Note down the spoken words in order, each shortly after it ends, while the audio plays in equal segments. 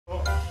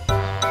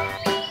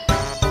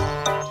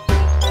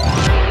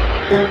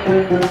Hey,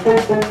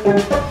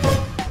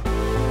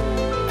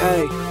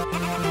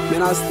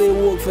 man, I stay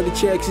woke for the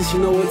checks, since you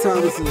know what time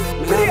it is.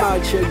 Man, I'm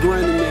out here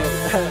grinding,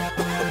 man.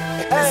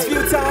 It's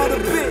few time on the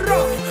bit.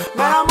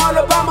 Man, I'm all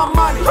about my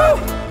money.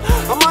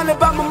 I'm all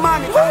about my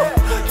money.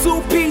 2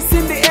 piece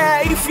in the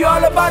air if you're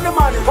all about the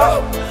money.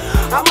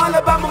 I'm all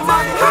about my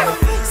money.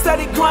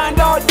 Steady grind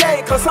all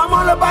day, cause I'm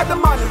all about the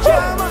money.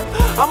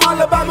 I'm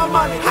all about my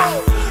money.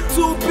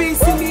 2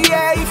 piece in the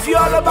air if you're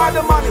all about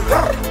the money.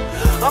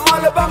 I'm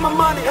all about my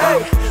money.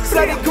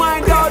 Steady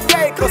grind all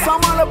day, cause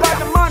I'm all about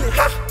the money.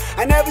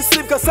 I never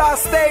sleep cause I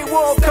stay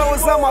woke,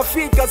 cause on my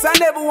feet, cause I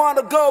never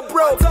wanna go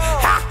broke.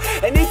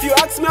 And if you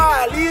ask me how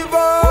I live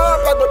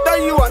up, I go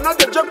tell you I'm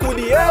not a joke with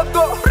the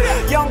ego.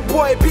 Young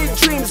boy, big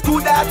dreams,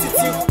 good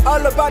attitude.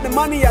 All about the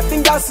money, I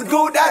think that's a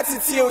good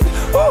attitude.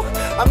 Ooh,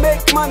 I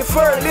make money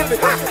for a living.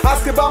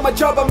 Ask about my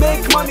job, I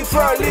make money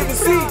for a living.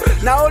 See,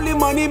 now only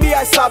money me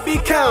I sabi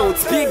count.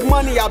 Big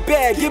money I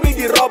beg, give me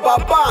the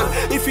rubber band.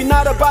 If you're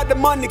not about the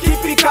money,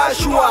 keep it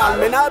casual.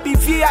 Man, I'll be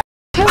VIP.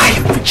 I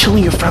have been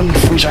chilling your family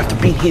freezer after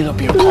being heated up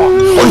in your car.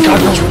 Oh, God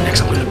knows where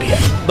next I'm gonna be.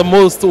 The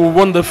most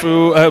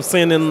wonderful I have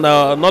seen in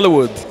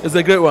Nollywood. It's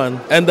a great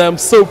one. And I'm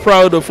so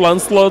proud of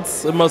Lancelot,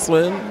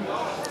 Imasuen.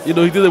 You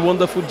know, he did a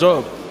wonderful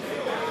job.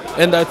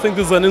 And I think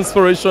this is an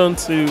inspiration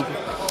to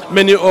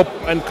many up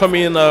and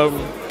coming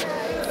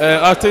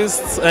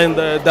artists and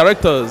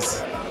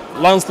directors.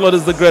 Lancelot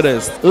is the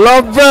greatest.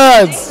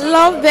 Lovebirds!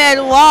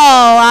 Lovebird,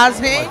 wow, as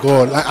he.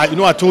 Oh my God, you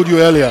know I told you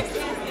earlier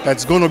that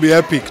it's going to be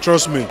epic,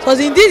 trust me. It was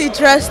indeed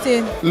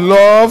interesting.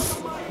 Love,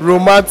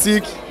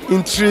 romantic,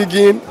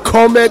 intriguing,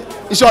 comedy,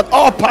 in short,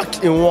 all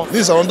packed in one.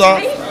 This is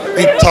another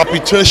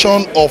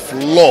interpretation of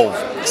love,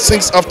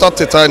 since after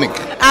Titanic.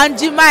 And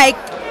G-Mike,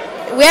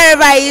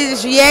 wherever he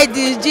is, you hear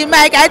this.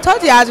 G-Mike, I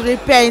thought he has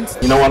repent.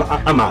 You know what?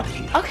 I'm out of here.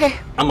 Okay.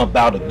 I'm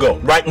about to go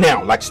right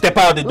now. Like, step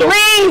out of the door.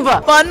 Leave!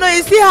 But no,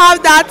 you still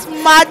have that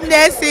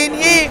madness in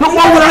him. No,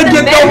 why would I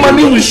get down on my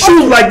knee with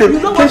shoes like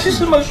this? Can she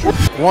see my shoes?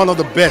 One of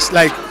the best,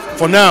 like,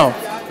 for now,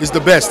 is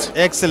the best.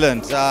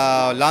 Excellent.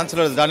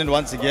 Lancelot has done it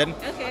once again.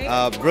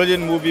 Okay.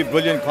 Brilliant movie,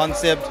 brilliant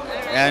concept,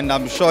 and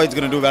I'm sure it's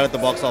going to do well at the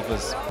box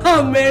office.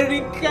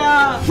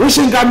 America! Winch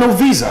ain't got no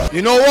visa.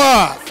 You know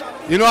what?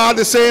 You know how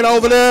they say it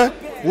over there?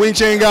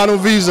 Winch ain't got no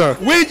visa.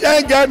 Winch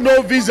ain't got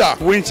no visa.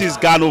 Winch has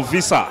got no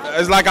visa.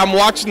 It's like I'm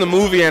watching the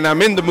movie and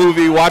I'm in the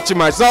movie watching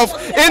myself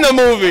in the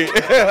movie.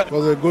 It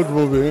was a good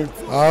movie.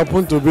 I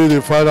happened to be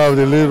the father of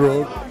the lead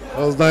role. It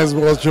was nice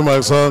watching my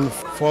son,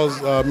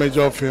 first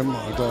major film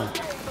I've done.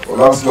 For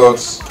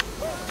Lancelot,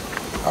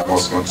 I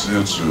must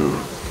continue to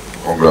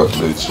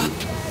congratulate you.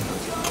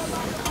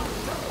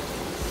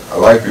 I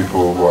like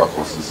people who are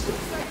consistent.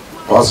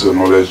 Pass your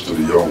knowledge to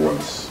the young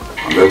ones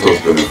and let us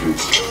benefit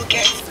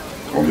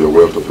from your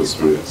wealth of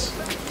experience.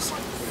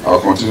 I'll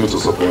continue to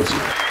support you.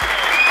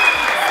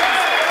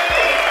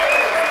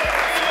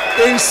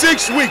 In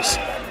 6 weeks,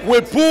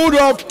 we pulled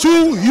off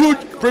 2 huge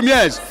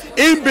premieres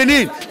in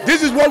Benin.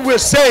 This is what we're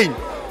saying.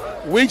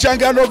 Winch ain't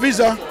got no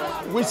visa.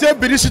 We say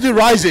Benin City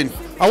rising.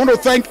 I want to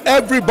thank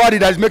everybody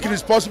that is making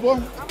this possible.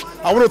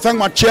 I want to thank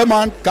my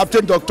chairman,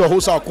 Captain Dr.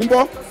 Hosa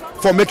Okunbo,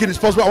 for making this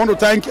possible. I want to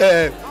thank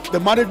the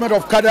management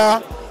of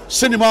Kada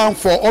Cinema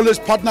for always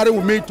partnering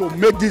with me to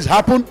make this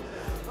happen.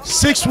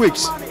 6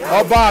 weeks.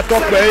 Oba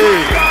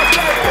Tokbe.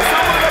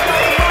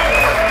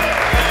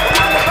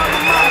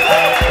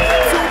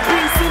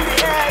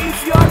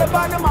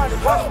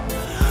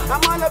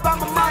 I'm all about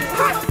my money.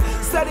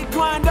 Steady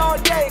grind all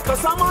day,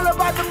 cause I'm all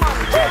about the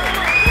money.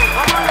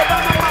 I'm all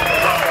about my money.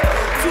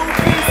 2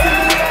 pieces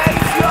in the air,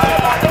 if you're all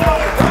about the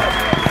money.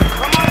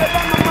 I'm all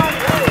about my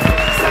money.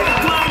 Steady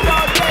grind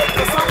all day,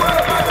 cause I'm all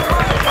about the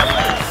money.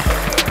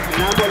 And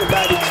I'm all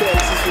about the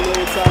checks, since you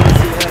know what time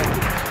it's here.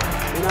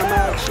 And I'm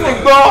out here.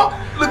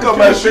 Look at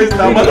my face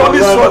now, man. All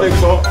this